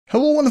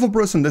Hello wonderful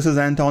person, this is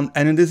Anton,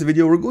 and in this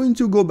video we're going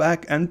to go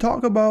back and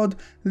talk about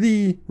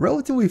the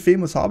relatively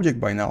famous object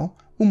by now,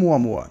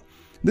 Oumuamua.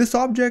 This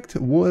object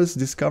was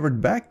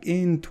discovered back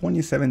in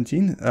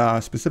 2017,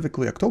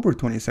 specifically October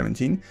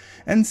 2017,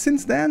 and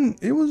since then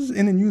it was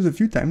in the news a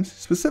few times,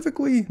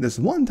 specifically this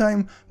one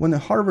time when a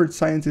Harvard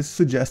scientist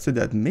suggested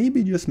that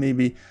maybe, just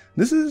maybe,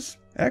 this is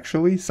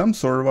actually some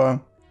sort of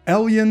a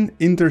alien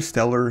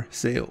interstellar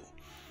sail.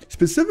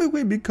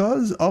 Specifically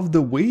because of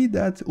the way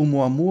that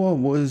Oumuamua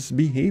was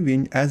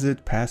behaving as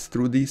it passed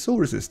through the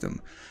solar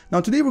system. Now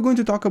today we're going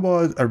to talk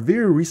about a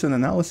very recent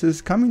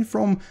analysis coming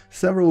from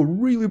several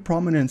really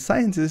prominent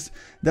scientists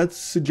that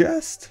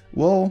suggest,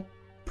 well,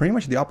 pretty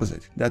much the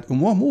opposite, that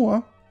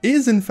Oumuamua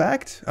is in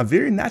fact a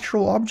very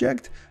natural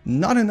object,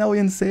 not an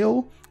alien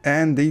sail,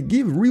 and they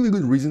give really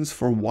good reasons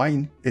for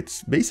why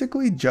it's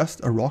basically just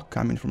a rock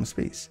coming from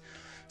space.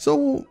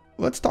 So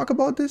let's talk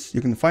about this. You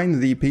can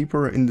find the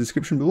paper in the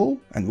description below,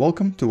 and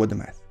welcome to What the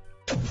Math.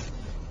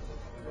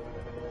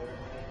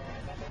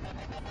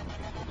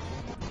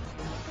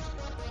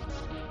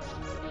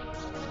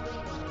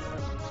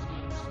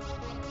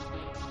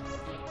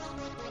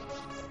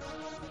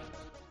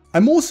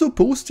 I'm also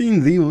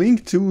posting the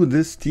link to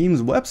this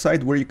team's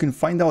website where you can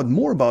find out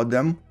more about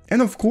them,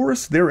 and of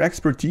course their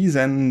expertise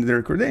and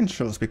their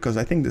credentials, because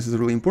I think this is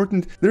really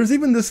important. There's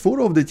even this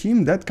photo of the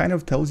team that kind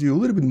of tells you a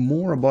little bit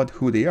more about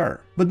who they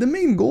are. But the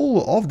main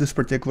goal of this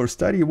particular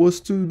study was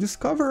to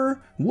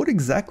discover what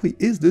exactly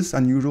is this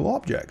unusual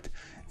object.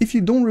 If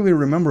you don't really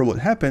remember what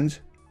happened,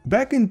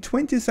 back in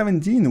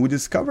 2017 we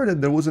discovered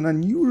that there was an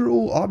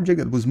unusual object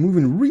that was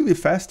moving really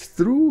fast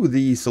through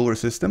the solar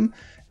system.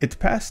 It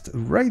passed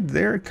right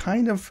there,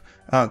 kind of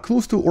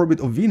close to orbit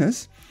of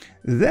Venus.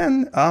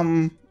 Then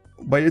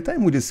by the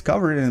time we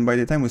discovered it and by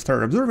the time we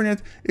started observing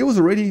it, it was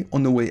already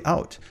on the way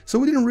out. So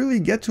we didn't really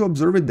get to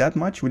observe it that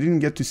much, we didn't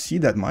get to see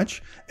that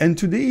much. And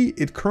today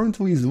it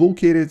currently is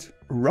located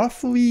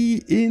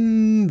roughly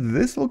in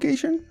this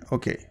location.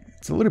 Okay,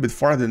 it's a little bit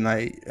farther than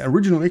I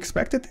originally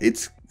expected.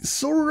 It's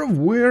sort of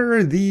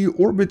where the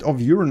orbit of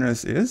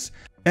Uranus is,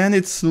 and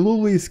it's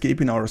slowly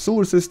escaping our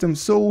solar system,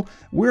 so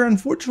we're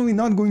unfortunately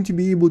not going to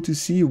be able to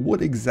see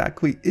what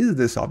exactly is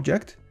this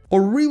object,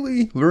 or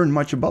really learn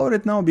much about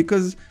it now,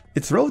 because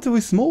it's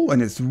relatively small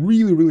and it's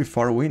really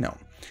far away now.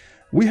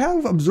 We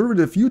have observed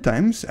it a few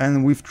times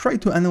and we've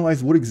tried to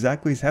analyze what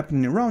exactly is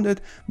happening around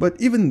it, but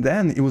even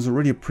then it was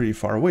already pretty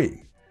far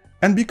away.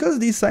 And because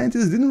these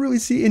scientists didn't really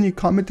see any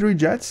cometary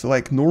jets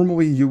like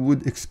normally you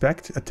would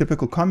expect a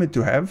typical comet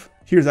to have,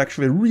 here's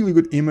actually a really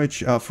good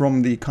image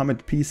from the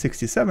comet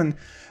P67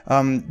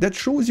 that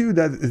shows you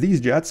that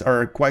these jets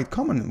are quite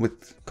common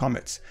with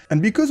comets.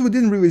 And because we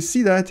didn't really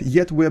see that,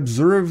 yet we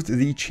observed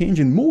the change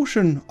in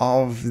motion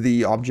of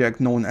the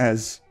object known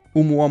as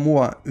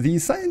Oumuamua, the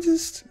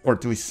scientists, or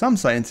at least some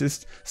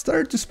scientists,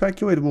 started to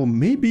speculate, well,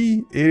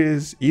 maybe it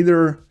is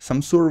either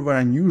some sort of an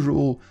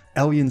unusual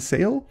alien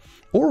sail,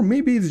 or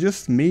maybe it's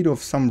just made of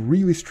some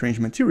really strange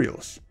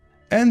materials.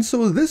 And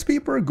so this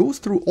paper goes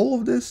through all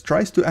of this,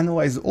 tries to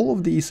analyze all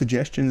of the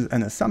suggestions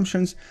and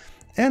assumptions,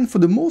 and for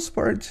the most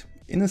part,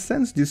 in a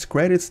sense,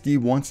 discredits the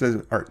ones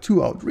that are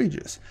too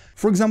outrageous.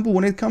 For example,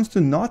 when it comes to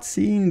not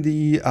seeing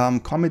the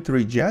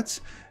cometary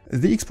jets,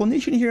 the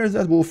explanation here is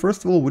that, well,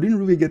 first of all, we didn't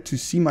really get to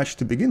see much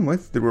to begin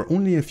with. There were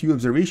only a few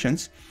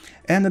observations,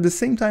 and at the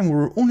same time, we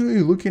were only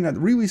looking at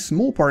really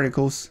small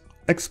particles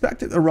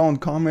expected around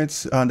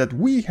comets that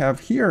we have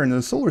here in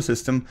the solar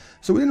system,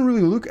 so we didn't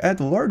really look at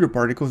larger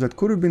particles that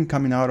could have been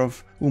coming out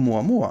of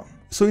Oumuamua.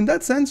 So in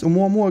that sense,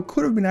 Oumuamua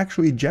could have been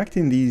actually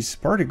ejecting these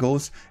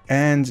particles,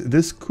 and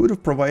this could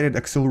have provided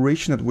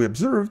acceleration that we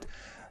observed,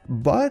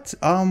 but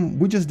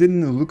we just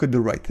didn't look at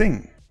the right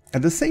thing.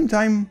 At the same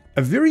time,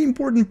 a very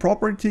important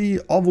property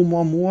of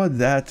Oumuamua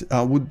that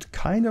would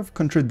kind of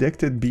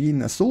contradict it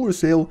being a solar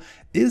sail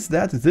is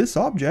that this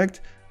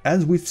object,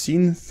 as we've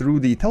seen through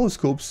the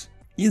telescopes,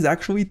 is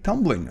actually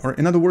tumbling, or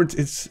in other words,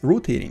 it's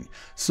rotating.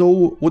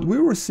 So what we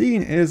were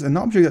seeing is an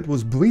object that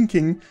was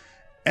blinking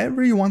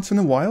every once in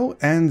a while,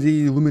 and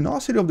the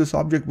luminosity of this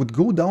object would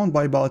go down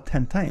by about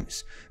 10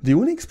 times. The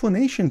only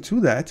explanation to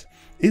that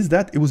is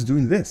that it was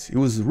doing this. It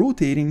was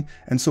rotating,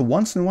 and so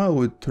once in a while it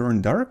would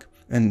turn dark,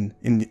 and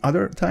in the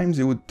other times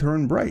it would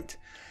turn bright.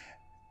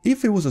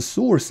 If it was a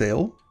solar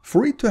sail,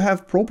 for it to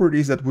have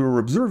properties that we were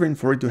observing,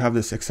 for it to have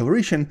this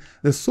acceleration,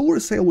 the solar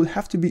sail would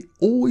have to be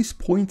always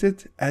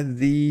pointed at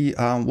the,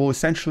 well,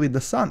 essentially the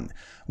sun.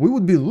 We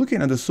would be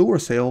looking at the solar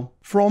sail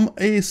from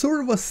a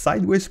sort of a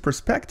sideways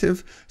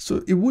perspective,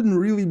 so it wouldn't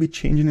really be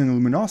changing in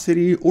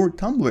luminosity or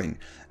tumbling.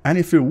 And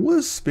if it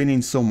was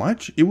spinning so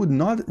much, it would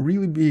not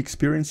really be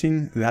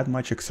experiencing that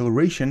much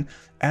acceleration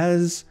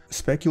as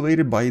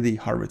speculated by the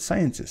Harvard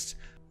scientists.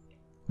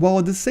 While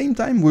at the same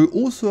time we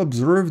also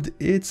observed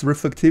its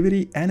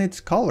reflectivity and its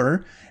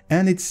color,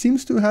 and it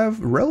seems to have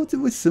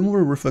relatively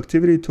similar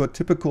reflectivity to a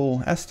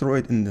typical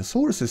asteroid in the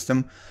solar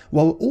system,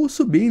 while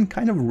also being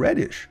kind of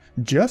reddish,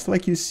 just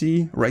like you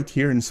see right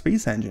here in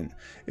Space Engine.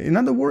 In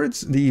other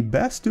words, the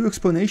best two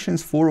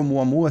explanations for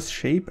Oumuamua's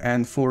shape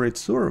and for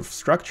its sort of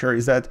structure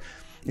is that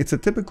It's a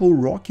typical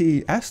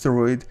rocky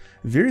asteroid,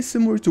 very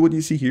similar to what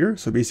you see here,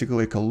 so basically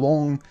like a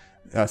long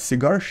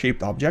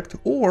cigar-shaped object,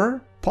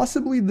 or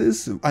possibly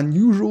this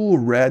unusual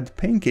red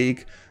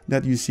pancake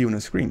that you see on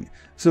the screen.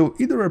 So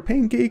either a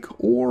pancake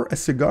or a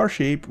cigar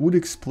shape would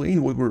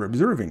explain what we're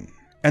observing.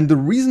 And the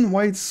reason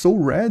why it's so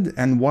red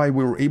and why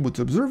we were able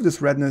to observe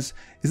this redness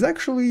is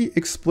actually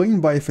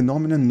explained by a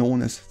phenomenon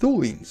known as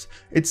tholins.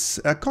 It's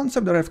a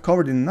concept that I've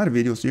covered in another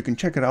video, so you can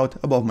check it out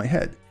above my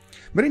head.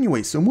 But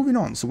anyway, so moving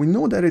on. So we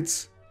know that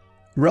it's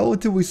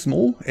relatively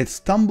small, it's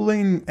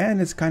tumbling,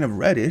 and it's kind of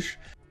reddish.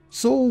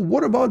 So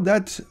what about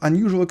that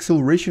unusual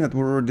acceleration that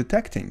we're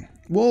detecting?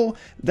 Well,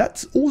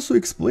 that's also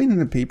explained in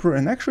the paper,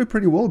 and actually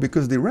pretty well,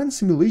 because they ran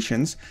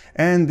simulations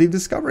and they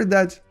discovered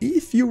that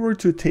if you were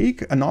to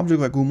take an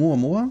object like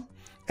Oumuamua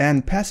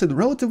and pass it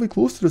relatively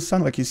close to the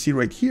sun, like you see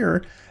right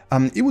here,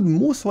 it would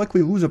most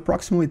likely lose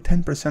approximately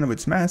 10% of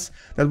its mass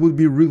that would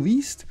be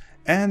released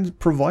and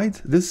provide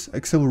this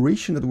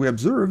acceleration that we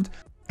observed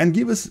and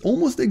give us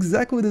almost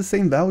exactly the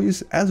same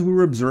values as we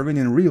were observing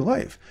in real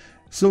life.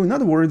 So in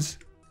other words,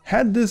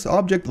 had this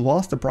object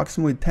lost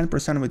approximately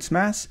 10% of its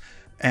mass,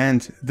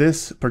 and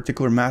this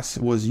particular mass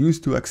was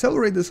used to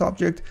accelerate this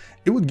object,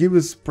 it would give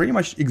us pretty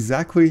much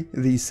exactly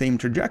the same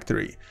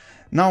trajectory.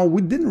 Now,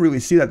 we didn't really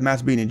see that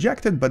mass being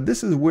ejected, but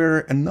this is where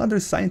another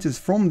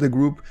scientist from the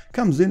group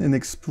comes in and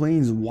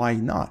explains why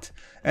not.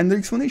 And the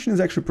explanation is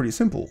actually pretty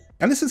simple.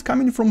 And this is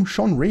coming from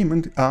Sean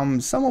Raymond,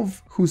 some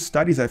of whose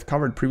studies I've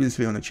covered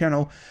previously on the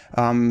channel.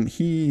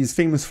 He is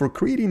famous for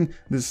creating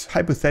this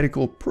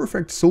hypothetical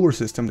perfect solar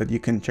system that you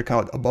can check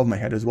out above my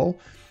head as well.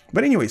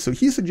 But anyway, so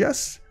he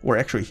suggests, or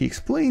actually he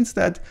explains,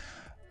 that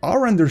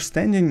our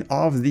understanding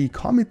of the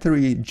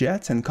cometary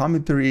jets and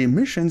cometary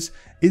emissions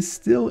is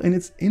still in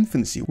its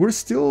infancy. We're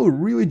still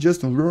really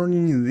just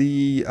learning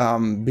the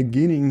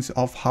beginnings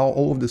of how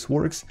all of this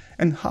works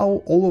and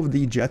how all of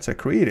the jets are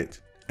created.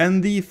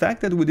 And the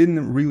fact that we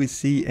didn't really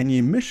see any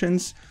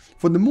emissions,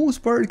 for the most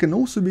part, can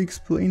also be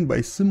explained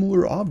by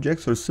similar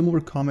objects or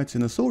similar comets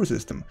in the solar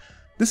system.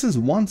 This is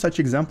one such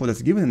example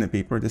that's given in the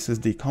paper. This is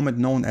the comet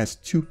known as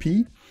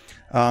 2P.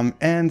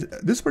 And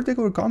this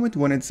particular comet,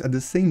 when it's at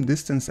the same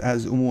distance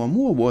as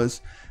Oumuamua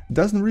was,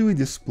 doesn't really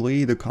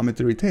display the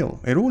cometary tail.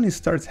 It only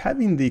starts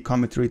having the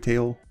cometary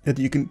tail that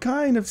you can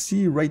kind of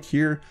see right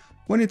here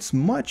when it's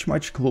much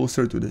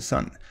closer to the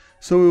sun.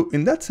 So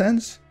in that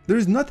sense,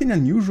 there's nothing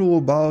unusual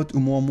about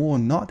Oumuamua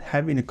not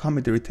having a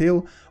cometary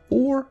tail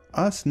or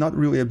us not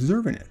really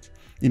observing it.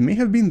 It may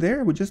have been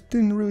there, we just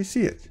didn't really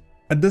see it.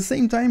 At the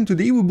same time,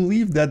 today we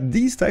believe that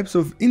these types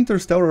of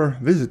interstellar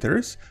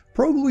visitors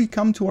probably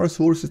come to our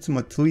solar system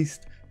at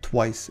least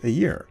twice a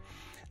year.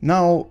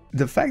 Now,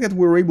 the fact that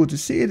we're able to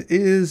see it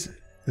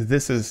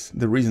this is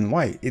the reason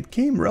why. It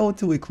came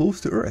relatively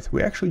close to Earth.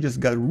 We actually just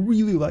got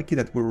really lucky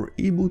that we were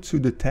able to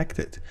detect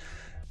it.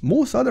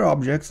 Most other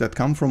objects that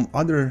come from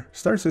other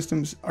star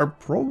systems are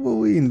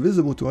probably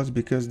invisible to us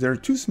because they're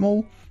too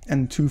small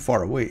and too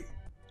far away.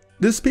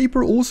 This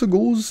paper also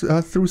goes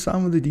through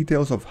some of the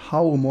details of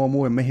how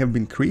Oumuamua may have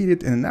been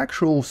created in an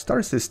actual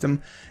star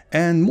system,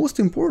 and most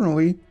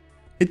importantly,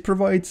 it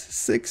provides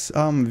 6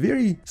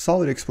 very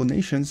solid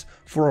explanations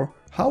for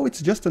how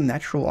it's just a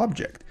natural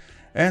object.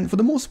 And for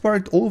the most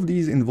part, all of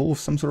these involve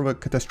some sort of a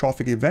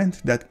catastrophic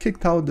event that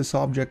kicked out this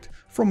object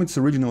from its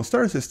original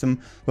star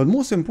system, but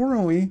most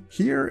importantly,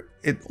 here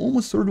it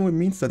almost certainly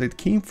means that it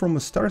came from a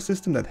star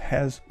system that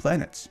has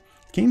planets.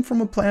 It came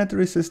from a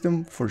planetary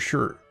system for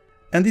sure.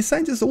 And the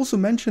scientists also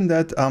mentioned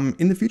that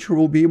in the future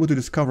we'll be able to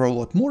discover a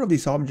lot more of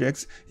these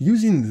objects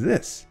using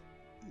this.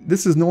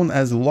 This is known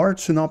as Large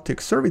Synoptic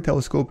Survey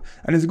Telescope,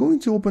 and is going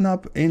to open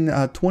up in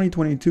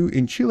 2022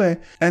 in Chile,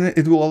 and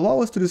it will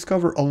allow us to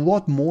discover a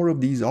lot more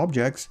of these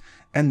objects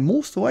and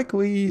most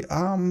likely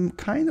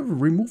kind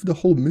of remove the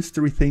whole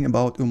mystery thing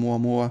about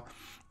Oumuamua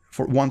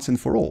for once and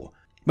for all.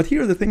 But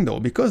here's the thing though,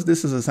 because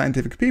this is a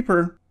scientific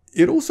paper,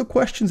 it also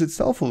questions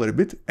itself a little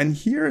bit, and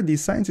here the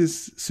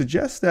scientists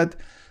suggest that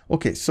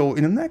okay, so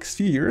in the next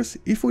few years,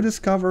 if we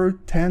discover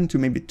 10 to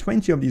maybe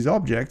 20 of these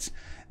objects,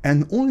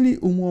 and only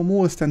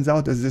Oumuamua stands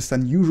out as this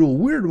unusual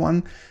weird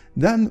one,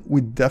 then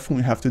we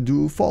definitely have to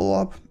do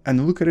follow-up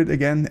and look at it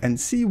again and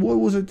see what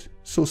was it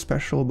so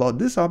special about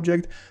this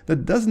object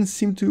that doesn't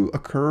seem to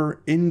occur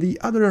in the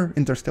other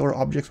interstellar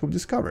objects we've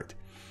discovered.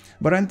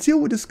 But until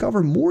we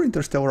discover more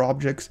interstellar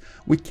objects,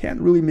 we can't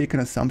really make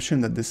an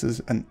assumption that this is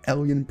an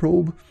alien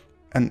probe,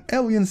 an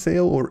alien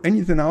sail, or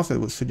anything else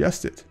that was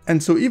suggested.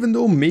 And so even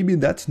though maybe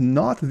that's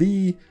not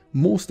the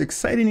most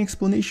exciting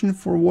explanation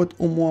for what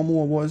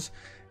Oumuamua was,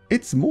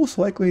 it's most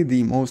likely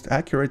the most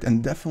accurate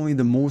and definitely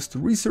the most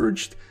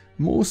researched,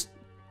 most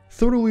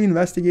thoroughly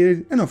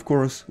investigated, and of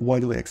course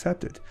widely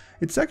accepted.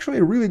 It's actually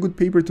a really good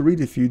paper to read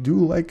if you do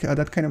like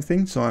that kind of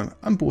thing, so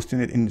I'm posting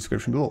it in the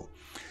description below.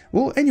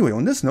 Well, anyway,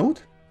 on this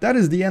note, that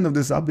is the end of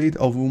this update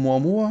of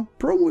Oumuamua,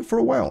 probably for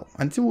a while,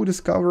 until we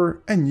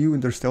discover a new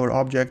interstellar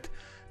object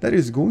that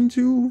is going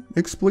to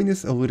explain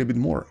this a little bit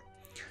more.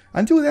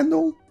 Until then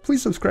though,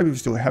 please subscribe if you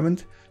still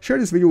haven't, share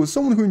this video with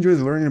someone who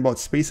enjoys learning about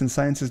space and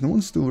sciences and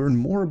wants to learn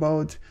more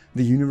about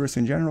the universe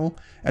in general,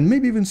 and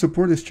maybe even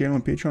support this channel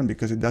on Patreon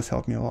because it does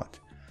help me a lot.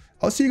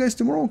 I'll see you guys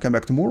tomorrow, come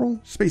back tomorrow,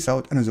 space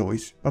out, and as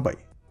always, bye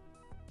bye.